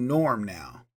the new norm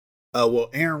now.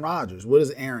 Aaron Rodgers, what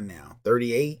is Aaron now?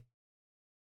 38?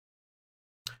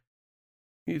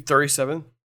 37?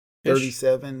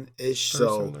 37-ish.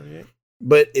 So,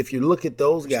 but if you look at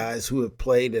those guys who have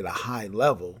played at a high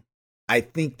level, I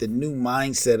think the new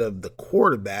mindset of the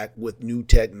quarterback with new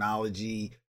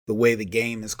technology, the way the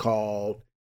game is called,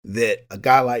 that a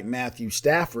guy like Matthew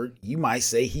Stafford, you might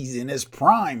say he's in his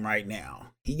prime right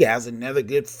now. He has another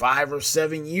good 5 or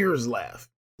 7 years left.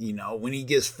 When he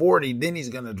gets 40, then he's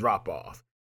going to drop off.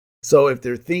 So if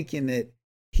they're thinking that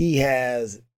he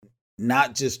has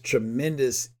not just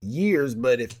tremendous years,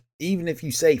 but even if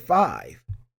you say 5,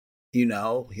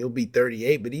 he'll be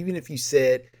 38. But even if you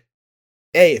said,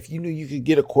 hey, if you knew you could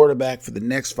get a quarterback for the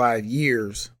next 5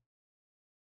 years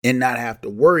and not have to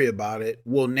worry about it,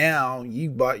 well, now you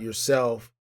bought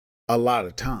yourself a lot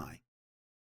of time.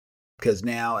 Because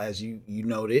now, as you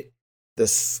noted,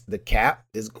 the cap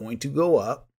is going to go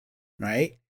up,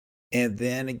 right? And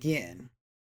then again,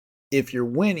 if you're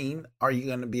winning, are you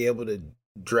going to be able to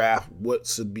draft what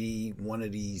should be one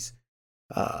of these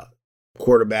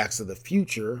quarterbacks of the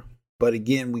future? But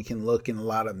again, we can look in a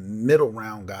lot of middle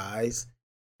round guys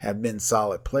have been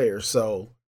solid players. So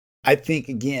I think,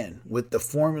 again, with the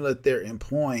formula they're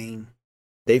employing,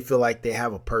 they feel like they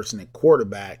have a person at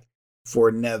quarterback for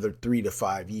another 3 to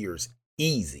 5 years,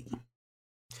 easy.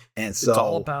 And so it's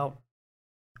all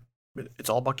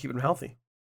about keeping him healthy.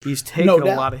 He's taken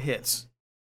a lot of hits.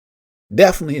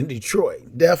 Definitely in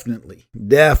Detroit. Definitely.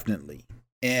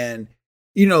 And,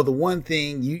 the one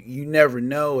thing you never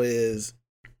know is,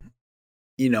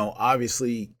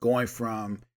 obviously going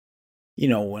from,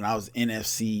 when I was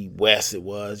NFC West, it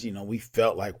was, we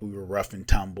felt like we were rough and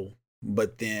tumble.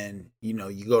 But then,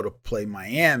 you go to play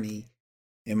Miami.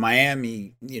 In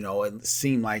Miami, it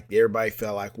seemed like everybody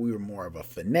felt like we were more of a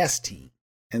finesse team.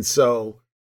 And so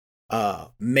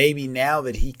maybe now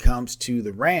that he comes to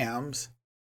the Rams,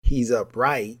 he's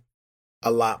upright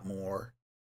a lot more.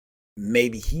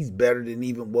 Maybe he's better than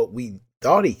even what we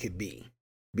thought he could be,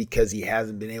 because he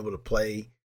hasn't been able to play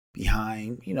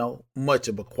behind, much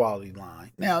of a quality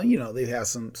line. Now, they've had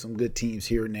some good teams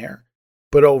here and there,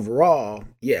 But overall,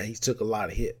 yeah, he took a lot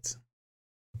of hits.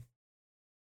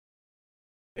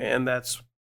 And that's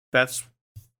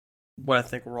what I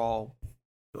think we're all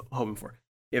hoping for.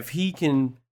 If he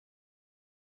can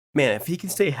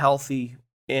stay healthy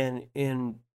and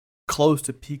in close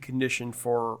to peak condition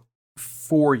for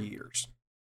 4 years,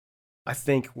 I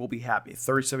think we'll be happy. A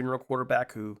 37-year-old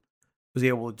quarterback who was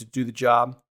able to do the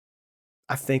job,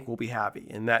 I think we'll be happy.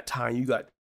 And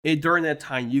during that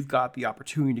time, you've got the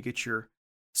opportunity to get your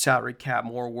salary cap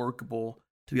more workable,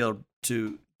 to be able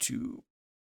to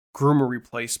groom a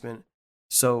replacement.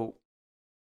 So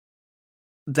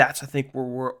that's, I think, where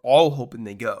we're all hoping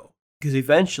they go. Because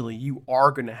eventually you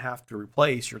are going to have to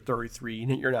replace your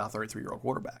 33-year-old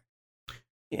quarterback.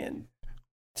 And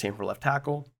same for left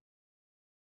tackle.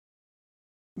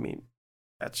 I mean,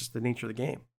 that's just the nature of the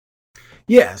game.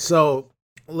 Yeah, so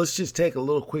let's just take a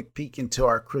little quick peek into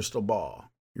our crystal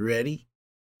ball. You ready?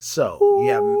 So, you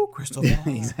have crystal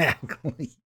ball. Exactly.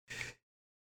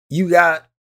 You got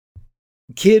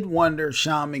Kid Wonder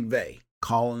Sean McVay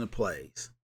calling the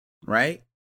plays, right?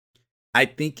 I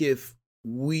think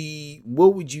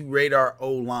what would you rate our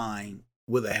O-line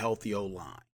with a healthy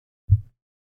O-line?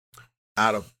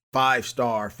 Out of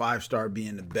 5-star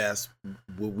being the best,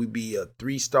 would we be a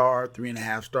 3-star,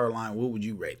 3.5-star line? What would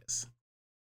you rate us?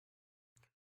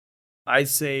 I'd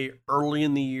say early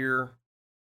in the year,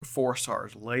 4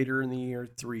 stars. Later in the year,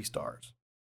 3 stars.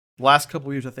 The last couple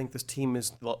of years, I think this team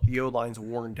the O-line's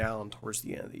worn down towards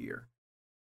the end of the year.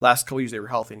 Last couple of years, they were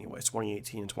healthy anyways,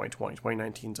 2018 and 2020.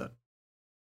 2019's a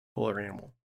whole other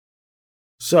animal.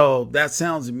 So that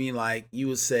sounds to me like you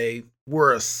would say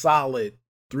we're a solid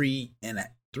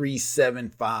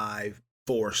 3.75,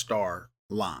 4-star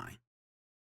line.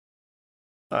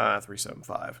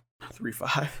 3.75,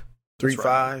 3.5.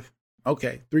 3.5.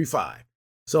 Okay, 3.5.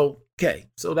 So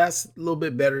that's a little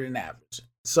bit better than average.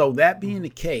 So that being the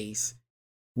case,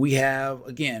 we have,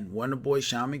 again, Wonder Boy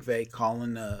Sean McVay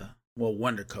calling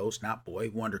Wonder Coach, not boy,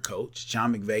 Wonder Coach,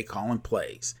 Sean McVay calling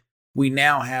plays. We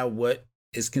now have what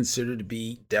is considered to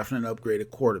be definitely an upgraded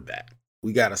quarterback.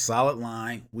 We got a solid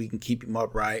line. We can keep him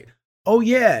upright. Oh,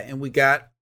 yeah, and we got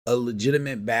a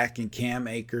legitimate back in Cam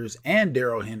Akers and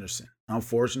Darrell Henderson.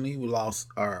 Unfortunately, we lost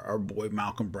our boy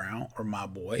Malcolm Brown, or my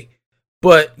boy.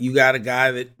 But you got a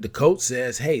guy that the coach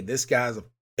says, hey, this guy's a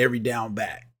every down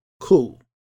back. Cool.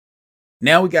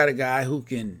 Now we got a guy who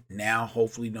can now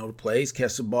hopefully know the plays,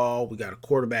 catch the ball. We got a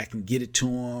quarterback and get it to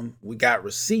him. We got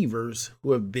receivers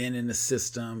who have been in the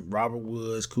system, Robert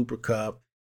Woods, Cooper Kupp.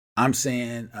 I'm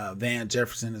saying Van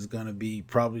Jefferson is going to be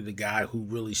probably the guy who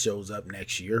really shows up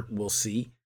next year. We'll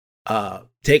see.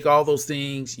 Take all those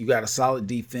things. You got a solid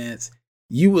defense.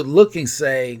 You would look and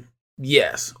say,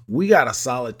 yes, we got a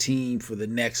solid team for the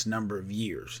next number of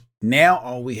years. Now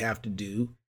all we have to do,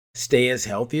 stay as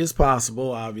healthy as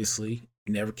possible, obviously.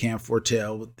 You never can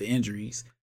foretell with the injuries.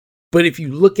 But if you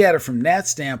look at it from that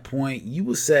standpoint, you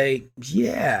would say,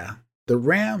 yeah, the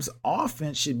Rams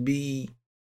offense should be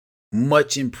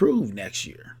much improved next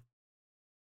year.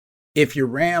 If your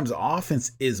Rams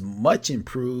offense is much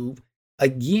improved,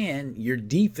 again, your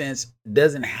defense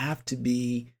doesn't have to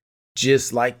be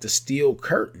just like the steel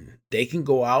curtain. They can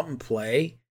go out and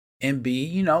play and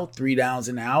be, 3 downs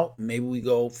and out. Maybe we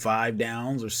go 5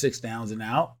 downs or 6 downs and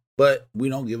out, but we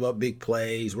don't give up big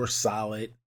plays. We're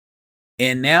solid.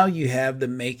 And now you have the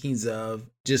makings of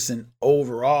just an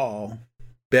overall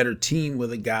better team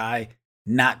with a guy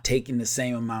not taking the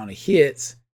same amount of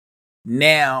hits.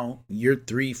 Now you're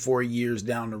 3-4 years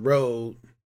down the road,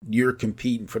 you're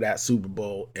competing for that Super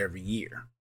Bowl every year.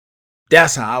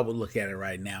 That's how I would look at it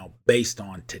right now based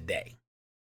on today.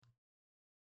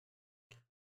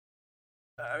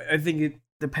 I think it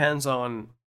depends on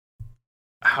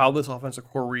how this offensive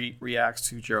core reacts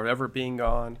to Gerald Everett being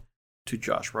gone, to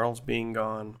Josh Reynolds being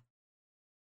gone,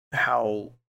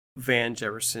 how Van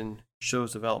Jefferson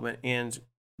shows development, and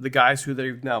the guys who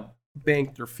they've now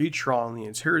banked their future on the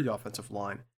interior of the offensive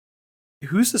line.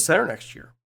 Who's the center next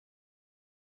year?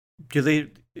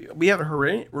 We haven't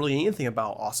heard really anything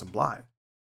about Austin Blythe.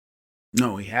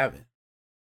 No, we haven't.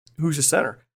 Who's the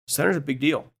center? Center's a big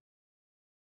deal.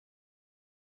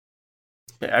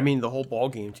 I mean, the whole ball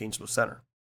game changed with center.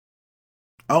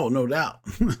 Oh, no doubt.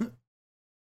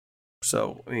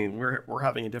 So, I mean, we're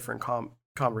having a different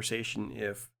conversation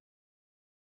if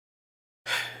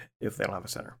they don't have a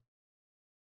center.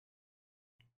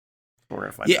 We're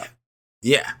gonna find out.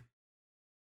 Yeah.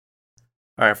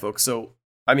 All right, folks. So,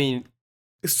 I mean,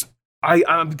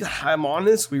 I'm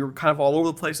honest. We were kind of all over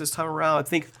the place this time around. I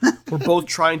think we're both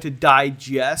trying to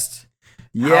digest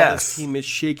how this team is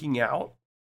shaking out,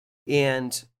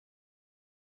 and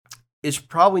it's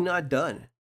probably not done.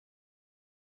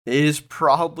 It is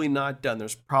probably not done.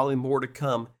 There's probably more to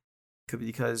come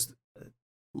because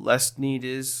Les Snead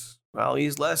is, well,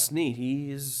 he's Les Snead.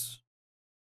 He's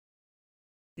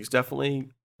definitely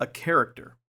a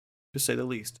character, to say the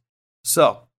least.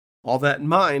 So, all that in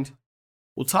mind,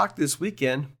 we'll talk this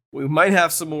weekend. We might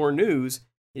have some more news,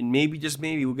 and maybe, just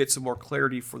maybe, we'll get some more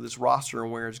clarity for this roster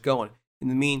and where it's going. In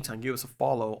the meantime, give us a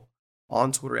follow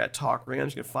on Twitter at Talk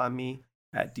Rams. You can find me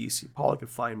at DC Paul. You can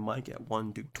find Mike at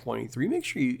OneDuke23. Make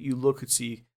sure you look and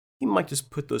see. He might just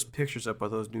put those pictures up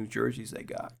of those new jerseys they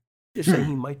got. Just saying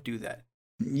he might do that.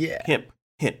 Yeah. Hint,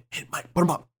 Mike. Put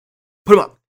them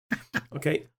up.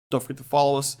 Okay? Don't forget to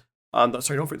follow us. Don't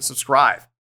forget to subscribe,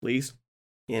 please.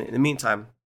 And in the meantime,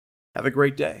 have a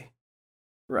great day.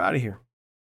 We're out of here.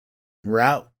 We're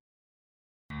out.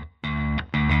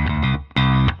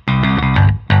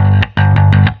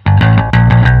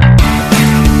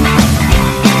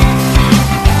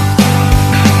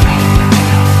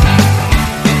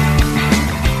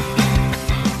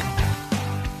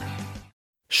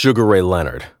 Sugar Ray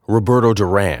Leonard, Roberto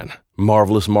Duran,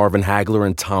 Marvelous Marvin Hagler,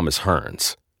 and Thomas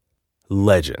Hearns.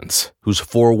 Legends, whose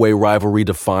four-way rivalry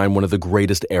defined one of the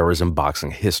greatest eras in boxing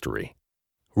history.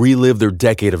 Relive their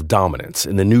decade of dominance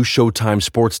in the new Showtime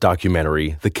sports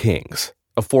documentary, The Kings,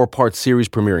 a 4-part series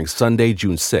premiering Sunday,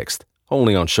 June 6th,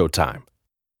 only on Showtime.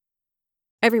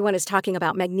 Everyone is talking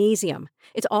about magnesium.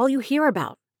 It's all you hear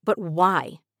about. But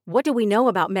why? What do we know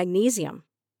about magnesium?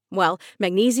 Well,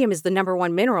 magnesium is the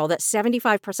 #1 mineral that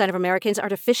 75% of Americans are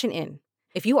deficient in.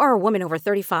 If you are a woman over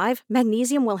 35,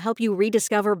 magnesium will help you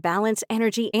rediscover balance,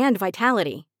 energy, and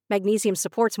vitality. Magnesium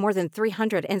supports more than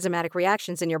 300 enzymatic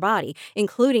reactions in your body,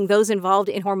 including those involved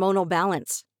in hormonal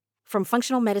balance. From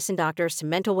functional medicine doctors to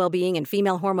mental well-being and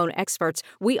female hormone experts,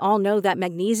 we all know that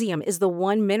magnesium is the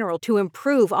one mineral to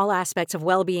improve all aspects of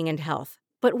well-being and health.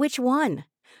 But which one?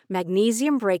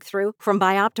 Magnesium Breakthrough from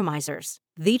Bioptimizers,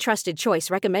 the trusted choice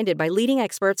recommended by leading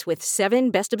experts with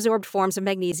 7 best-absorbed forms of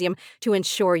magnesium to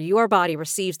ensure your body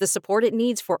receives the support it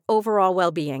needs for overall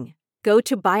well-being. Go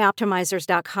to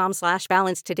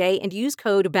bioptimizers.com/balance today and use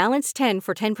code BALANCE10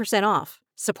 for 10% off.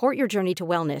 Support your journey to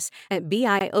wellness at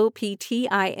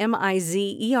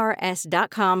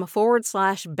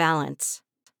bioptimizers.com/balance.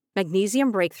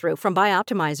 Magnesium Breakthrough from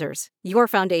Bioptimizers, your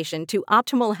foundation to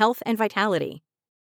optimal health and vitality.